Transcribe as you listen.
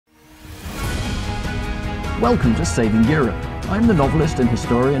Welcome to Saving Europe. I'm the novelist and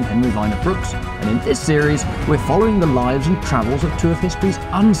historian Henry Viner Brooks, and in this series we're following the lives and travels of two of history's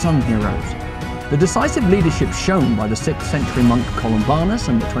unsung heroes. The decisive leadership shown by the 6th century monk Columbanus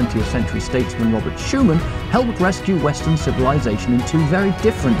and the 20th century statesman Robert Schuman helped rescue Western civilization in two very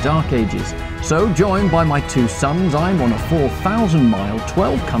different dark ages. So, joined by my two sons, I'm on a 4,000-mile,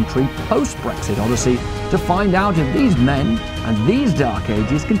 12-country post-Brexit odyssey to find out if these men and these dark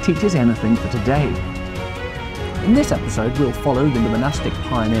ages can teach us anything for today. In this episode, we'll follow the monastic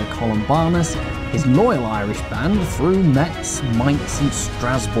pioneer Columbanus, his loyal Irish band through Metz, Mainz and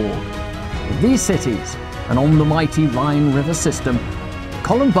Strasbourg. In these cities, and on the mighty Rhine river system,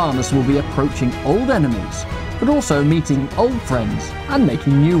 Columbanus will be approaching old enemies, but also meeting old friends and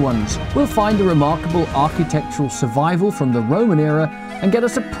making new ones. We'll find a remarkable architectural survival from the Roman era and get a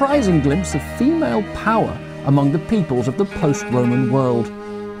surprising glimpse of female power among the peoples of the post-Roman world.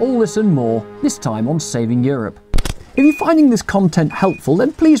 All this and more, this time on Saving Europe. If you're finding this content helpful,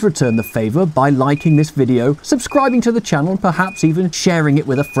 then please return the favour by liking this video, subscribing to the channel and perhaps even sharing it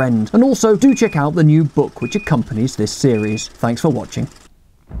with a friend. And also do check out the new book which accompanies this series. Thanks for watching.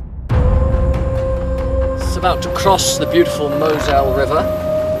 It's about to cross the beautiful Moselle River.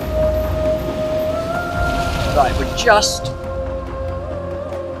 Right, we're just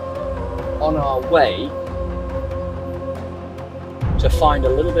on our way to find a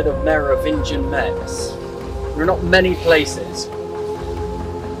little bit of Merovingian Metz. There are not many places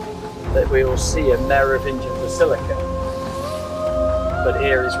that we will see a Merovingian basilica, but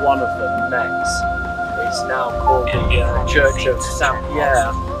here is one of them, Metz. It's now called the Church of Saint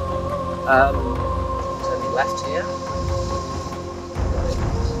Pierre. Turning left here.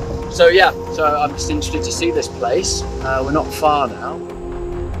 So yeah, so I'm just interested to see this place. We're not far now.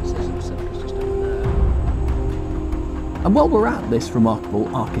 And while we're at this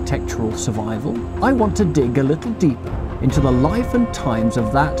remarkable architectural survival, I want to dig a little deeper into the life and times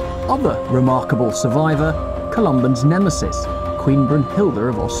of that other remarkable survivor, Columban's nemesis, Queen Brunhilda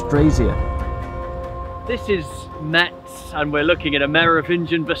of Austrasia. This is Metz, and we're looking at a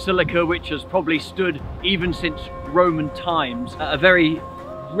Merovingian basilica which has probably stood even since Roman times. A very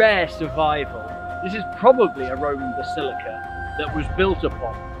rare survival. This is probably a Roman basilica that was built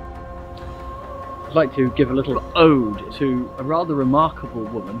upon. I'd like to give a little ode to a rather remarkable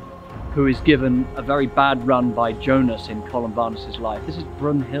woman who is given a very bad run by Jonas in Columbanus' life. This is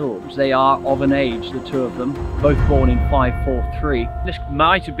Brunhilda. They are of an age, the two of them, both born in 543. This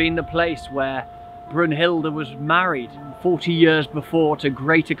might have been the place where Brunhilda was married 40 years before to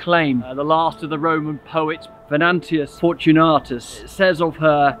great acclaim. The last of the Roman poets, Venantius Fortunatus, says of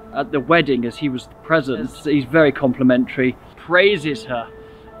her at the wedding, as he was present, he's very complimentary, praises her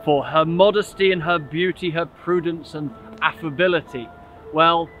for her modesty and her beauty, her prudence and affability.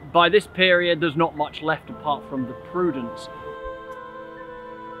 Well, by this period there's not much left apart from the prudence.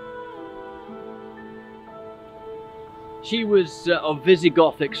 She was of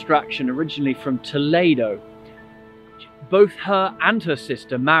Visigoth extraction, originally from Toledo. Both her and her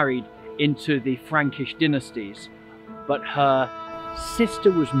sister married into the Frankish dynasties, but her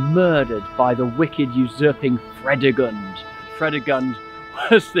sister was murdered by the wicked usurping Fredegund. Fredegund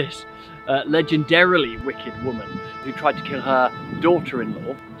was this legendarily wicked woman who tried to kill her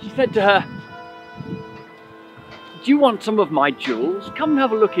daughter-in-law. She said to her, "Do you want some of my jewels? Come and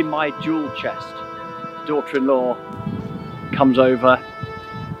have a look in my jewel chest." Daughter-in-law comes over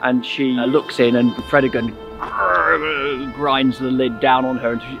and she looks in, and Fredegund grinds the lid down on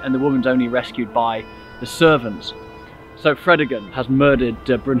her, and the woman's only rescued by the servants. So Fredegund has murdered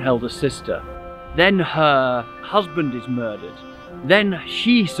Brunhilda's sister. Then her husband is murdered. Then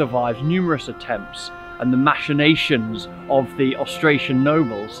she survives numerous attempts and the machinations of the Austrasian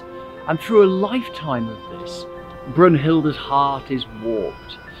nobles, and through a lifetime of this, Brunhilda's heart is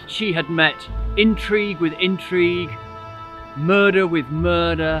warped. She had met intrigue with intrigue, murder with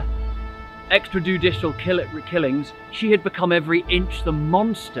murder, extrajudicial killings. She had become every inch the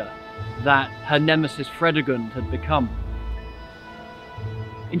monster that her nemesis Fredegund had become.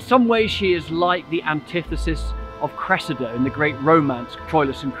 In some ways she is like the antithesis of Cressida in the great romance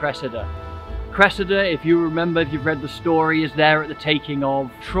Troilus and Cressida. Cressida, if you remember, if you've read the story, is there at the taking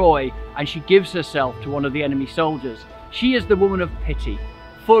of Troy, and she gives herself to one of the enemy soldiers. She is the woman of pity,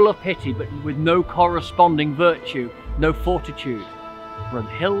 full of pity, but with no corresponding virtue, no fortitude.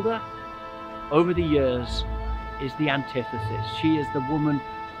 Brunhilda, over the years, is the antithesis. She is the woman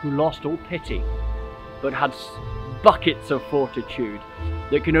who lost all pity, but had buckets of fortitude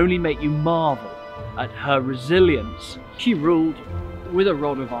that can only make you marvel at her resilience. She ruled with a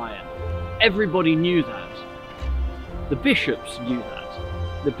rod of iron. Everybody knew that. The bishops knew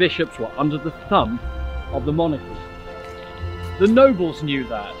that. The bishops were under the thumb of the monarchy. The nobles knew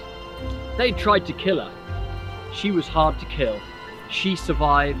that. They tried to kill her. She was hard to kill. She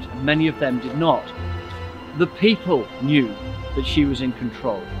survived, and many of them did not. The people knew that she was in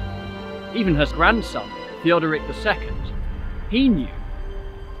control. Even her grandson, Theodoric II, he knew.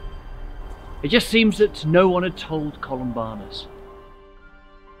 It just seems that no one had told Columbanus.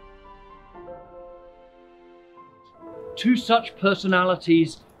 Two such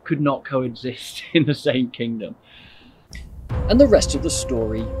personalities could not coexist in the same kingdom. And the rest of the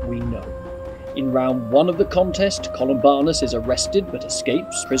story we know. In round 1 of the contest, Columbanus is arrested but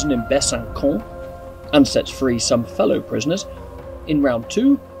escapes prison in Besançon and sets free some fellow prisoners. In round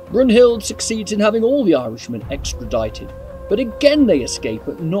 2, Brunhilda succeeds in having all the Irishmen extradited, but again they escape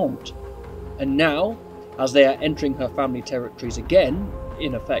at Nantes. And now, as they are entering her family territories again,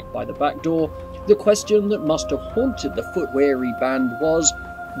 in effect by the back door, the question that must have haunted the foot-weary band was,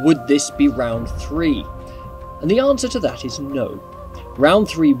 would this be round 3? And the answer to that is no. Round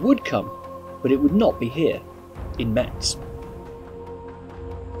 3 would come, but it would not be here, in Metz.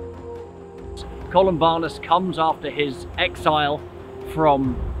 Columbanus comes after his exile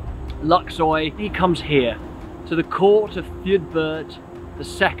from Luxeuil. He comes here, to the court of Theodebert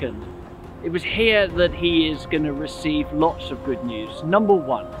II. It was here that he is going to receive lots of good news. Number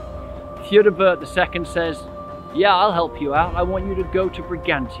 1, Theodebert II says, yeah, I'll help you out. I want you to go to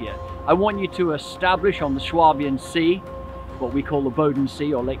Brigantia. I want you to establish on the Swabian Sea, what we call the Boden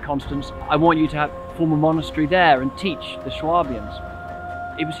Sea or Lake Constance. I want you to form a monastery there and teach the Swabians.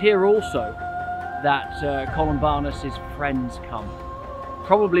 It was here also that Columbanus's friends come,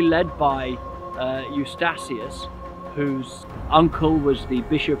 probably led by Eustachius, whose uncle was the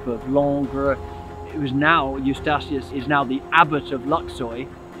Bishop of Langres. It was now, Eustachius is now the Abbot of Luxeuil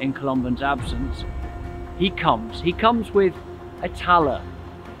in Columban's absence. He comes with a thaler.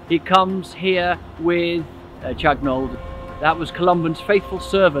 He comes here with Chagnold. That was Columban's faithful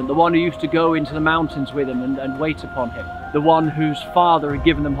servant, the one who used to go into the mountains with him and wait upon him. The one whose father had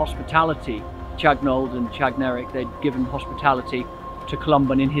given them hospitality. Chagnold and Chagneric, they'd given hospitality to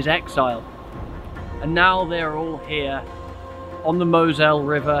Columban in his exile. And now they're all here on the Moselle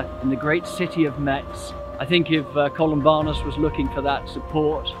River in the great city of Metz. I think if Columbanus was looking for that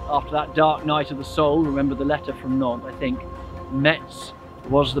support after that dark night of the soul, remember the letter from Nantes, I think Metz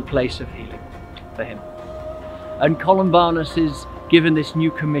was the place of healing for him. And Columbanus is given this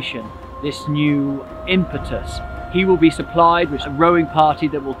new commission, this new impetus. He will be supplied with a rowing party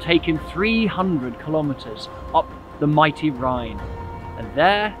that will take him 300 kilometers up the mighty Rhine. And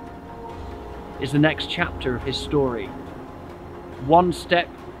there is the next chapter of his story. One step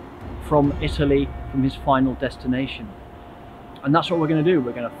from Italy, from his final destination. And that's what we're going to do.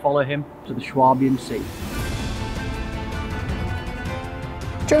 We're going to follow him to the Swabian Sea.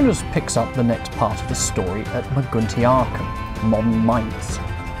 Jonas picks up the next part of the story at Maguntiacum, modern Mainz,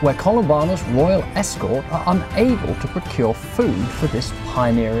 where Columbanus' royal escort are unable to procure food for this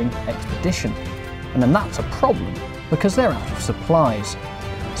pioneering expedition. And then that's a problem, because they're out of supplies.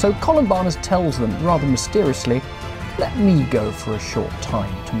 So Columbanus tells them, rather mysteriously, let me go for a short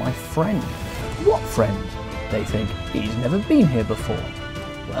time to my friend. What friend? They think, he's never been here before.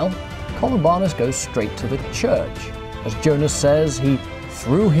 Well, Columbanus goes straight to the church. As Jonas says, he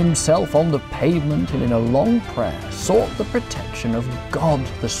threw himself on the pavement and in a long prayer sought the protection of God,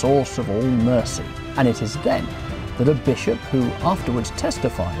 the source of all mercy. And it is then that a bishop, who afterwards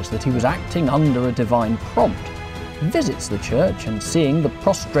testifies that he was acting under a divine prompt, visits the church and, seeing the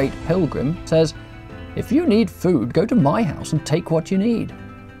prostrate pilgrim, says, if you need food, go to my house and take what you need.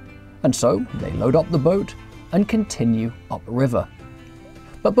 And so they load up the boat and continue upriver.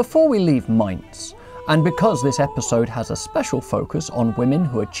 But before we leave Mainz, and because this episode has a special focus on women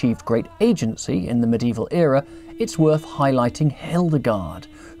who achieved great agency in the medieval era, it's worth highlighting Hildegard,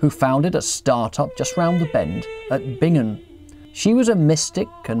 who founded a start-up just round the bend at Bingen. She was a mystic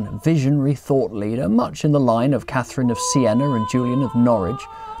and visionary thought leader, much in the line of Catherine of Siena and Julian of Norwich,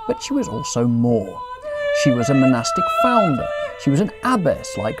 but she was also more. She was a monastic founder. She was an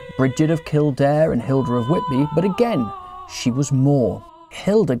abbess like Bridget of Kildare and Hilda of Whitby, but again, she was more.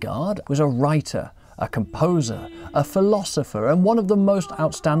 Hildegard was a writer, a composer, a philosopher, and one of the most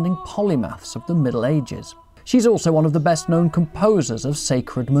outstanding polymaths of the Middle Ages. She's also one of the best-known composers of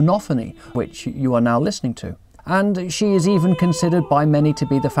sacred monophony, which you are now listening to. And she is even considered by many to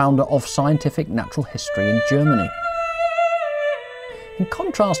be the founder of scientific natural history in Germany. In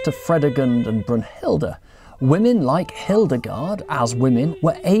contrast to Fredegund and Brunhilda, women like Hildegard, as women,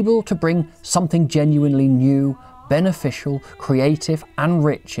 were able to bring something genuinely new, beneficial, creative and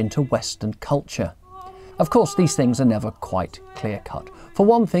rich into Western culture. Of course, these things are never quite clear-cut. For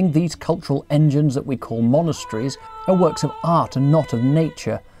one thing, these cultural engines that we call monasteries are works of art and not of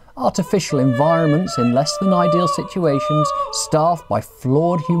nature, artificial environments in less than ideal situations, staffed by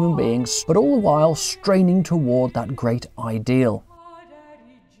flawed human beings, but all the while straining toward that great ideal.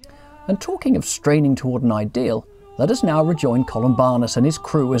 And talking of straining toward an ideal, let us now rejoin Columbanus and his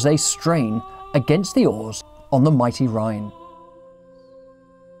crew as they strain against the oars on the mighty Rhine.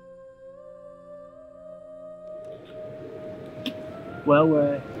 Well,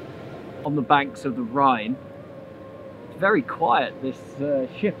 we're on the banks of the Rhine. It's very quiet, this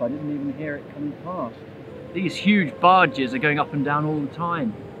ship. I didn't even hear it coming past. These huge barges are going up and down all the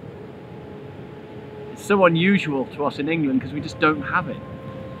time. It's so unusual to us in England because we just don't have it.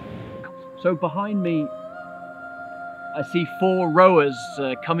 So behind me, I see 4 rowers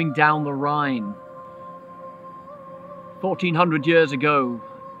coming down the Rhine. 1400 years ago,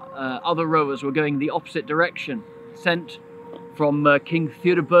 other rowers were going the opposite direction, sent from King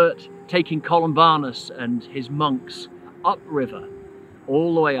Theudebert, taking Columbanus and his monks upriver,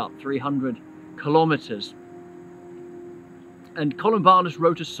 all the way up 300 kilometers. And Columbanus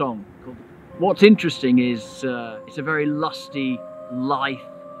wrote a song. What's interesting is it's a very lusty, lithe,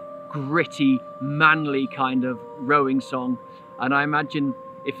 gritty, manly kind of rowing song. And I imagine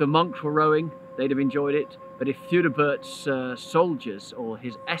if the monks were rowing, they'd have enjoyed it. But if Theudebert's soldiers or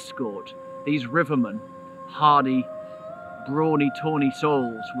his escort, these rivermen, hardy, brawny, tawny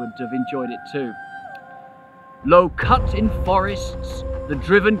souls, would have enjoyed it too. Lo, cut in forests, the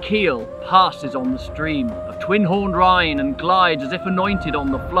driven keel passes on the stream of twin-horned Rhine and glides as if anointed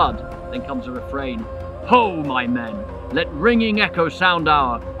on the flood. Then comes a refrain. Ho, my men, let ringing echo sound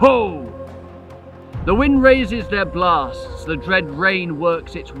our ho! The wind raises their blasts, the dread rain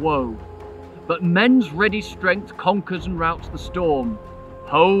works its woe, but men's ready strength conquers and routs the storm.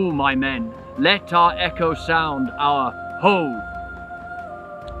 Ho, my men, let our echo sound our ho!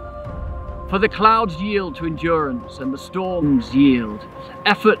 For the clouds yield to endurance and the storms yield.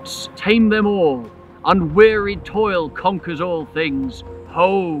 Efforts tame them all. Unwearied toil conquers all things.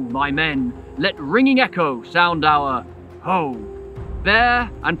 Ho, my men, let ringing echo sound our ho! Bear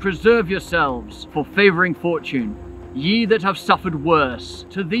and preserve yourselves for favouring fortune. Ye that have suffered worse,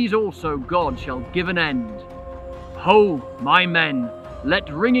 to these also God shall give an end. Ho, my men, let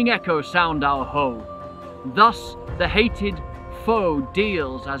ringing echo sound our ho! Thus the hated foe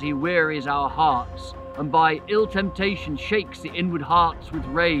deals as he wearies our hearts, and by ill temptation shakes the inward hearts with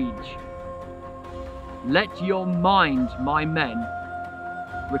rage. Let your mind, my men,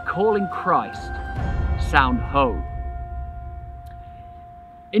 recalling Christ, sound ho!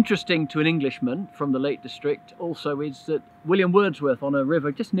 Interesting to an Englishman from the Lake District also is that William Wordsworth, on a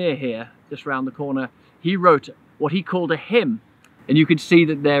river just near here, just round the corner, he wrote what he called a hymn. And you could see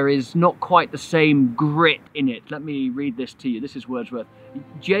that there is not quite the same grit in it. Let me read this to you. This is Wordsworth.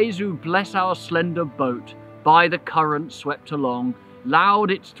 Jesu, bless our slender boat, by the current swept along.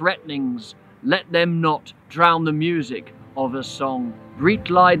 Loud its threatenings, let them not drown the music of a song. Greet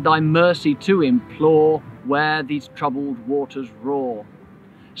lied thy mercy to implore, where these troubled waters roar.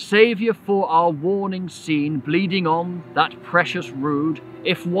 Saviour, for our warning seen, bleeding on that precious rood,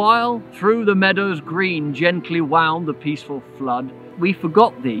 if while through the meadows green gently wound the peaceful flood, we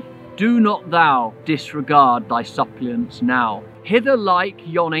forgot thee, do not thou disregard thy suppliants now. Hither like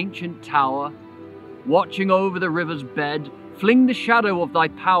yon ancient tower, watching over the river's bed, fling the shadow of thy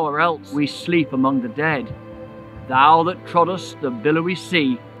power, else we sleep among the dead. Thou that troddest the billowy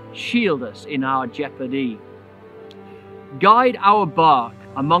sea, shield us in our jeopardy. Guide our bark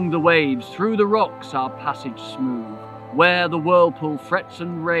among the waves, through the rocks our passage smooth. Where the whirlpool frets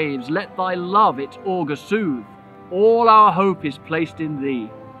and raves, let thy love its auger soothe. All our hope is placed in thee,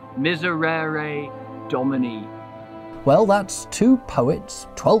 miserere Domini. Well, that's 2 poets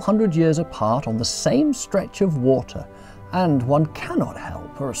 1200 years apart on the same stretch of water, and one cannot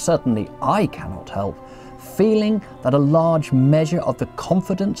help, or certainly I cannot help, feeling that a large measure of the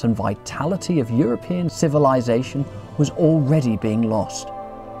confidence and vitality of European civilization was already being lost.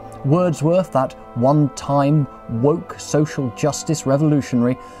 Wordsworth, that one-time woke social justice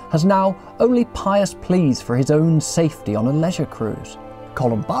revolutionary, has now only pious pleas for his own safety on a leisure cruise.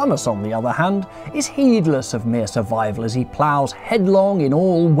 Columbanus, on the other hand, is heedless of mere survival as he ploughs headlong in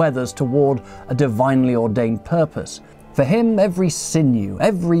all weathers toward a divinely ordained purpose. For him, every sinew,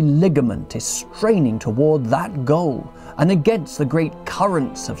 every ligament is straining toward that goal and against the great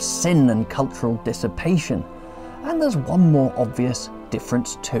currents of sin and cultural dissipation. And there's one more obvious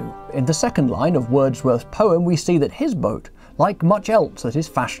difference too. In the second line of Wordsworth's poem, we see that his boat, like much else that is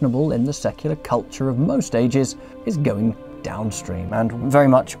fashionable in the secular culture of most ages, is going downstream and very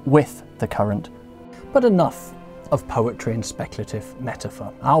much with the current. But enough of poetry and speculative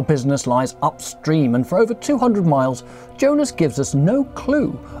metaphor. Our business lies upstream, and for over 200 miles, Jonas gives us no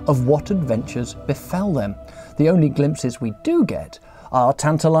clue of what adventures befell them. The only glimpses we do get are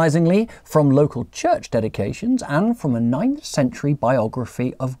tantalisingly from local church dedications and from a 9th century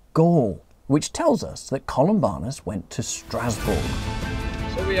biography of Gaul, which tells us that Columbanus went to Strasbourg.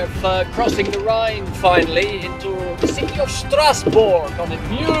 So we are crossing the Rhine finally into the city of Strasbourg on a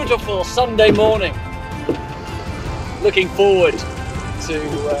beautiful Sunday morning. Looking forward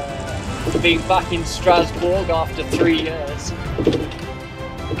to being back in Strasbourg after 3 years.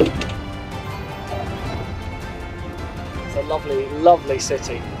 It's a lovely, lovely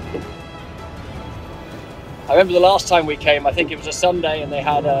city. I remember the last time we came, I think it was a Sunday, and they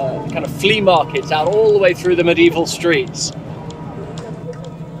had kind of flea markets out all the way through the medieval streets.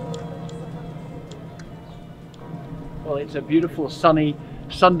 Well, it's a beautiful sunny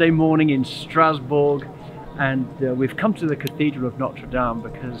Sunday morning in Strasbourg, and we've come to the Cathedral of Notre Dame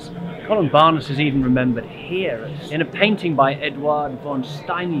because Columbanus is even remembered here. In a painting by Eduard von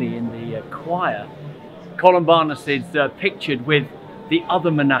Steinle in the choir, Columbanus is pictured with the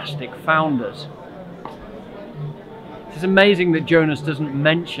other monastic founders. It's amazing that Jonas doesn't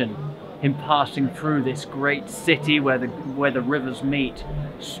mention him passing through this great city where the rivers meet,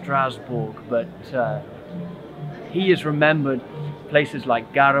 Strasbourg, but he is remembered places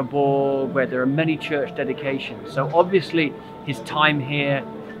like Garabourg, where there are many church dedications. So obviously his time here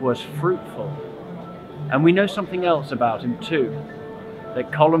was fruitful. And we know something else about him too,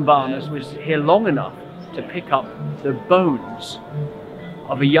 that Columbanus was here long enough to pick up the bones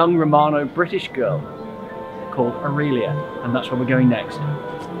of a young Romano-British girl called Aurelia, and that's where we're going next.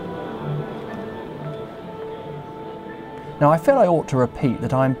 Now, I feel I ought to repeat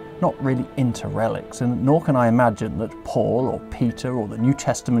that I'm not really into relics, and nor can I imagine that Paul or Peter or the New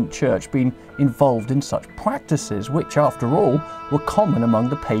Testament church been involved in such practices, which after all were common among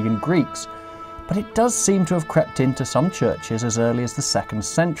the pagan Greeks. But it does seem to have crept into some churches as early as the 2nd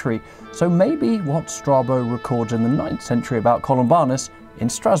century, so maybe what Strabo records in the 9th century about Columbanus in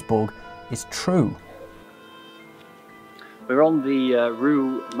Strasbourg is true. We're on the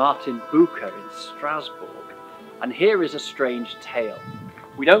Rue Martin Bucer in Strasbourg, and here is a strange tale.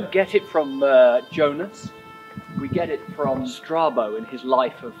 We don't get it from Jonas, we get it from Strabo in his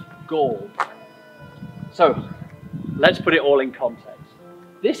life of Gaul. So, let's put it all in context.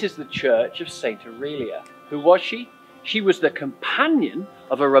 This is the church of Saint Aurelia. Who was she? She was the companion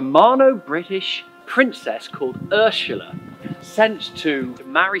of a Romano-British princess called Ursula, sent to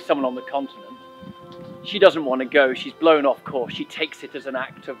marry someone on the continent. She doesn't want to go, she's blown off course, she takes it as an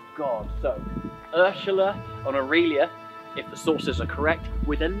act of God. So, Ursula and Aurelia, if the sources are correct,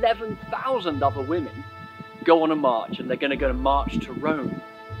 with 11,000 other women, go on a march, and they're going to go to march to Rome.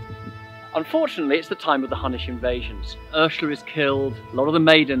 Unfortunately, it's the time of the Hunnish invasions. Ursula is killed, a lot of the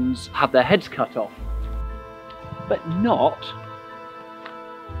maidens have their heads cut off. But not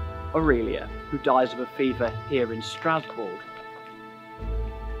Aurelia, who dies of a fever here in Strasbourg.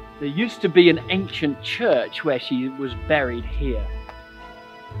 There used to be an ancient church where she was buried here.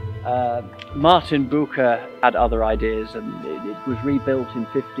 Martin Bucer had other ideas, and it was rebuilt in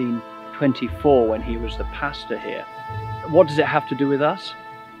 1524 when he was the pastor here. What does it have to do with us?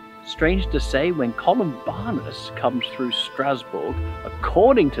 Strange to say, when Columbanus comes through Strasbourg,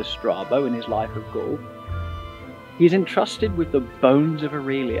 according to Strabo in his life of Gaul, he's entrusted with the bones of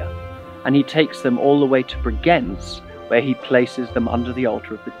Aurelia, and he takes them all the way to Bingen, where he places them under the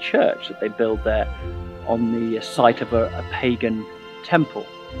altar of the church that they build there on the site of a pagan temple.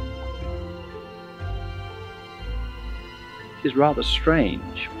 It is rather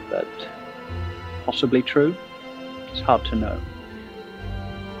strange, but possibly true. It's hard to know.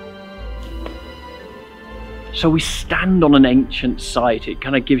 So we stand on an ancient site. It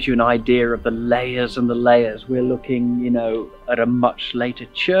kind of gives you an idea of the layers and the layers. We're looking, you know, at a much later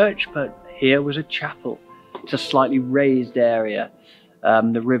church, but here was a chapel. It's a slightly raised area.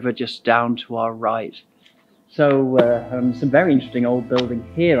 The river just down to our right. So some very interesting old building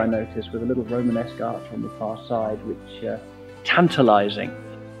here, I noticed, with a little Romanesque arch on the far side, which tantalising.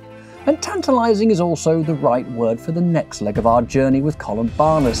 And tantalising is also the right word for the next leg of our journey with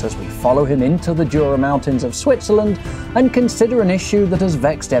Columbanus as we follow him into the Dura mountains of Switzerland and consider an issue that has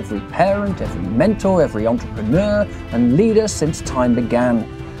vexed every parent, every mentor, every entrepreneur and leader since time began,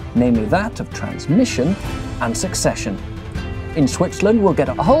 namely that of transmission and succession. In Switzerland, we'll get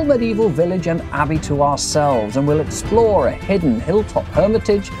a whole medieval village and abbey to ourselves, and we'll explore a hidden hilltop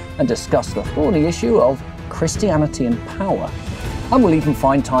hermitage and discuss the thorny issue of Christianity and power. And we'll even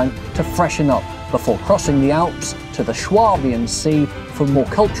find time to freshen up before crossing the Alps to the Swabian Sea for more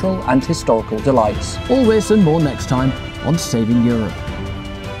cultural and historical delights. All this and more next time on Saving Europe.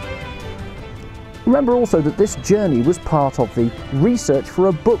 Remember also that this journey was part of the research for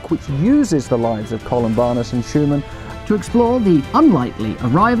a book which uses the lives of Columbanus and Schuman to explore the unlikely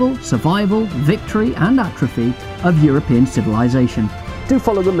arrival, survival, victory and atrophy of European civilization. Do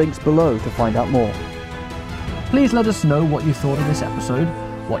follow the links below to find out more. Please let us know what you thought of this episode,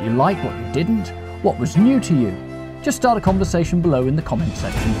 what you liked, what you didn't, what was new to you. Just start a conversation below in the comments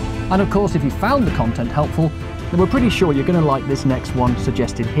section. And of course, if you found the content helpful, then we're pretty sure you're going to like this next one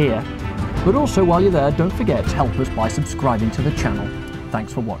suggested here. But also while you're there, don't forget to help us by subscribing to the channel.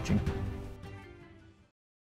 Thanks for watching.